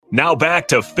Now back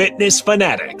to Fitness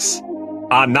Fanatics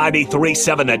on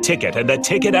 93.7 The Ticket and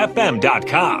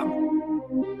theticketfm.com.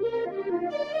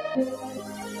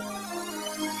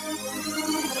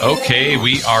 Okay,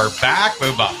 we are back. We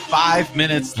have about 5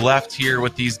 minutes left here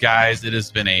with these guys. It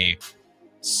has been a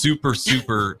super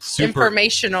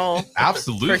informational,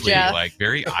 absolutely, like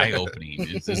very eye-opening.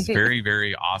 It's very,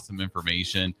 very awesome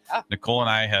information. Oh. Nicole and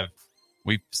I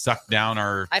we've sucked down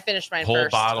I finished mine whole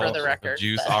first, bottle for the record, of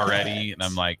juice already, and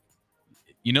I'm like,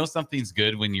 something's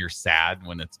good when you're sad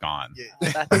when it's gone.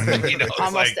 That's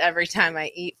almost every time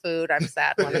I eat food, I'm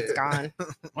sad when it's gone.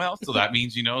 Well, so that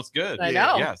means it's good. I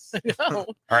know. Yes. I know.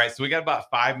 All right, so we got about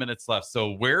 5 minutes left.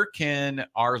 So where can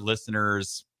our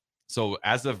listeners? So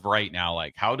as of right now,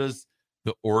 like, how does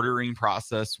the ordering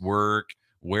process work?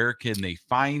 Where can they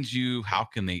find you? How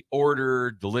can they order,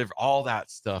 deliver, all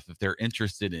that stuff if they're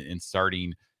interested in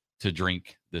starting to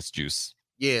drink this juice?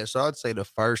 Yeah, so I'd say the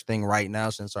first thing right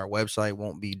now, since our website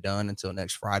won't be done until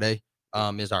next Friday,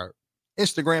 is our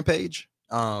Instagram page.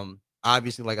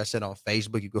 Obviously, like I said, on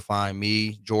Facebook, you can find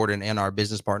me, Jordan, and our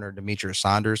business partner, Demetrius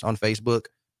Saunders, on Facebook.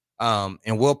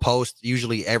 And we'll post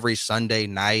usually every Sunday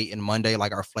night and Monday,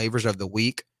 like our flavors of the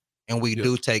week. And we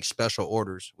do take special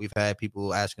orders. We've had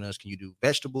people asking us, can you do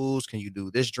vegetables? Can you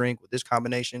do this drink with this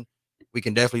combination? We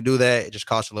can definitely do that. It just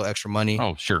costs a little extra money.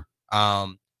 Oh, sure.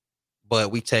 But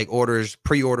we take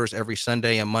pre-orders every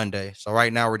Sunday and Monday. So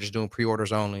right now we're just doing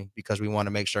pre-orders only because we want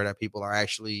to make sure that people are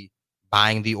actually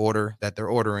buying the order that they're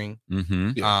ordering.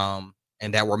 Mm-hmm.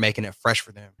 And that we're making it fresh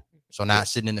for them. So not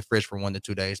sitting in the fridge for 1 to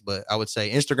 2 days. But I would say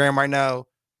Instagram right now,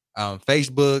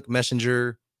 Facebook,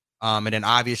 Messenger, and then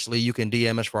obviously you can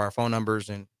DM us for our phone numbers,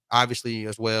 and obviously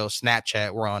as well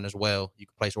Snapchat we're on as well. You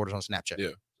can place orders on Snapchat.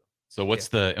 Yeah. So what's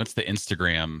the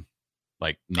Instagram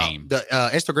name? The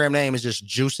Instagram name is just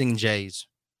Juicing Jays.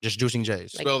 Just Juicing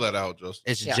Jays. Spell that out, Justin.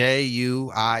 It's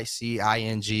JUICING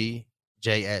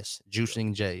JS.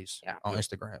 Juicing Jays on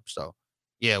Instagram. So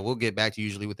yeah, we'll get back to you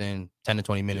usually within 10 to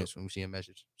 20 minutes when we see a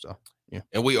message. So yeah.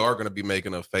 And we are going to be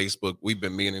making a Facebook. We've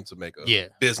been meaning to make a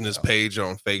business page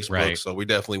on Facebook. Right. So we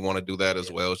definitely want to do that as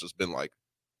well. It's just been like,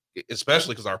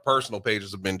 especially because our personal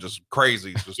pages have been just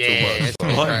crazy. It's just too much. So.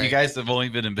 Well, you guys have only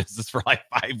been in business for like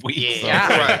 5 weeks.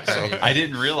 Right. So I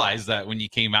didn't realize that when you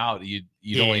came out, you'd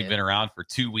only been around for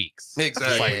 2 weeks.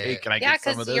 Exactly. It's like, hey, can I get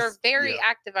some of this? You're very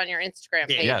active on your Instagram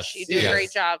page. Yes. You do a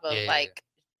great job of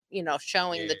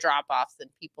showing the drop-offs and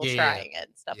people trying it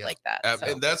and stuff like that. So.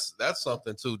 And that's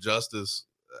something too. Justice,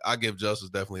 I give Justice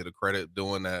definitely the credit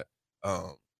doing that.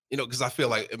 Because I feel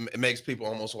like it makes people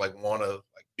almost like want to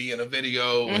be in a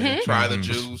video and try the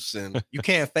juice, and you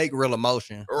can't fake real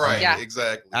emotion. Right.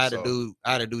 Exactly. I had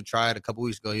a dude try it a couple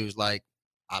weeks ago. He was like,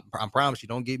 I promise you,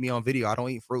 don't get me on video. I don't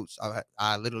eat fruits.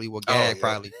 I literally will gag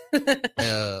probably.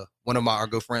 One of our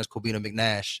good friends, Kobina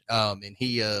McNash, and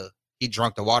he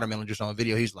drank the watermelon juice on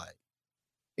video. He's like,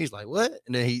 what?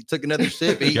 And then he took another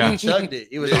sip. He chugged it.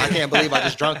 He was like, I can't believe I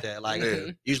just drank that. Like,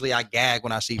 usually I gag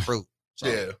when I see fruit.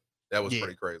 So, that was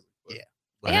pretty crazy.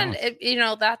 But. And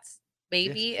that's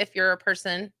maybe if you're a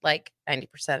person like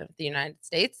 90% of the United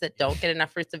States that don't get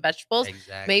enough fruits and vegetables,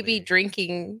 maybe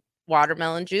drinking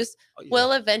watermelon juice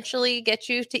will eventually get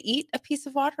you to eat a piece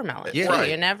of watermelon. So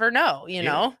you never know,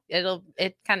 know,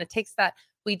 it kind of takes that.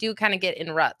 We do kind of get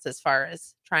in ruts as far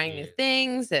as trying new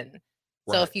things. And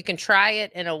so if you can try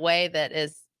it in a way that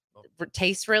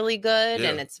tastes really good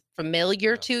and it's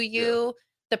familiar to you,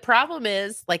 the problem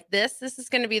is like this is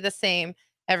going to be the same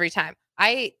every time. I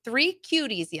ate 3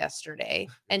 cuties yesterday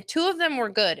and 2 of them were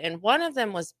good and 1 of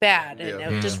them was bad and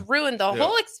it just ruined the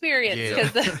whole experience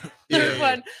because the third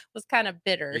one was kind of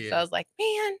bitter. So I was like,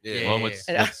 man. Well, what's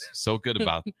so good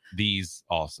about these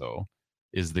also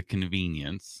is the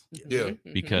convenience.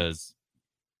 Because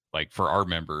like for our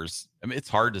members, I mean, it's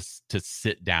hard to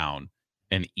sit down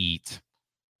and eat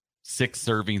 6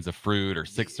 servings of fruit or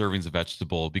 6 servings of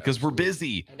vegetable because we're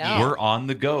busy. We're on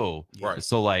the go. Right.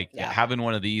 So like having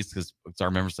one of these, because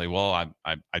our members say, well,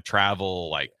 I travel,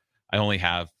 like I only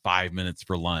have 5 minutes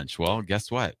for lunch. Well, guess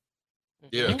what?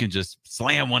 You can just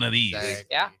slam one of these.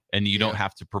 And you don't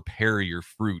have to prepare your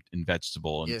fruit and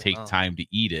vegetable and take time to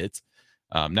eat it.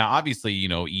 Now, obviously,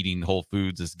 eating whole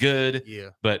foods is good.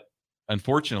 But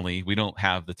unfortunately, we don't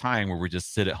have the time where we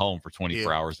just sit at home for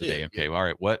 24 hours a day. Okay, well, all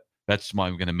right, what vegetable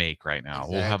I'm going to make right now?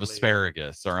 We'll have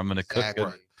asparagus, or I'm going to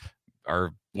cook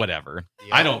or whatever.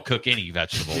 I don't cook any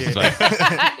vegetables, but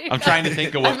I'm trying to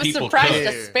think of what people cook. I'm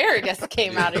surprised asparagus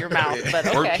came out of your mouth, but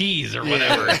okay. Or peas or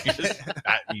whatever.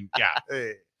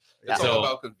 It's all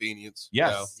about convenience.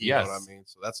 Yes. You know what I mean?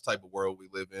 So that's the type of world we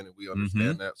live in, and we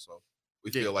understand that. So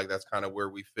we feel like that's kind of where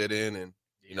we fit in, and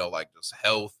like just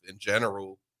health in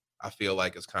general. I feel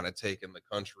like it's kind of taken the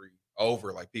country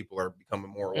over. Like people are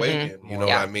becoming more awakened. You know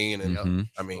what I mean? And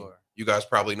I mean, you guys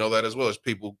probably know that as well. As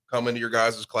people come into your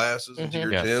guys' classes, into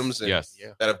your gyms,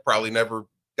 and that have probably never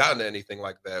gotten to anything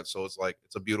like that. So it's like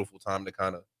it's a beautiful time to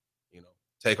kind of, you know,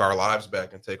 take our lives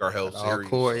back and take our health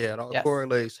serious. It all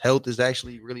correlates. Health is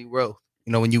actually really wealth.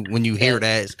 You know, when you hear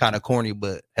that, it's kind of corny,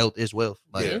 but health is wealth.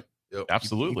 Like,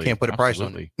 absolutely. You can't put a price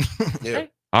on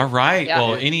it. All right.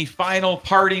 Well, any final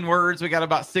parting words? We got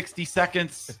about 60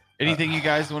 seconds. Anything you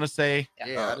guys want to say?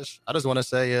 I just want to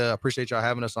say appreciate y'all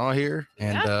having us on here.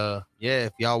 And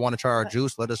if y'all want to try our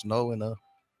juice, let us know. And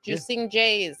Juicing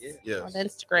Jays on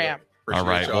Instagram. All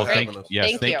right. Well, thank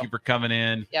you for coming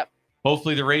in. Yep.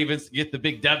 Hopefully the Ravens get the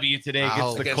big W today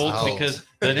against the Colts, because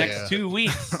the next 2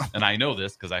 weeks, and I know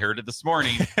this because I heard it this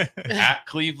morning, at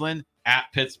Cleveland, at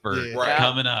Pittsburgh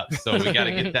coming up. So we got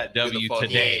to get that W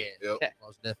today. Yep.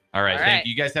 All right. Thank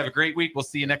you. You guys have a great week. We'll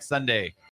see you next Sunday.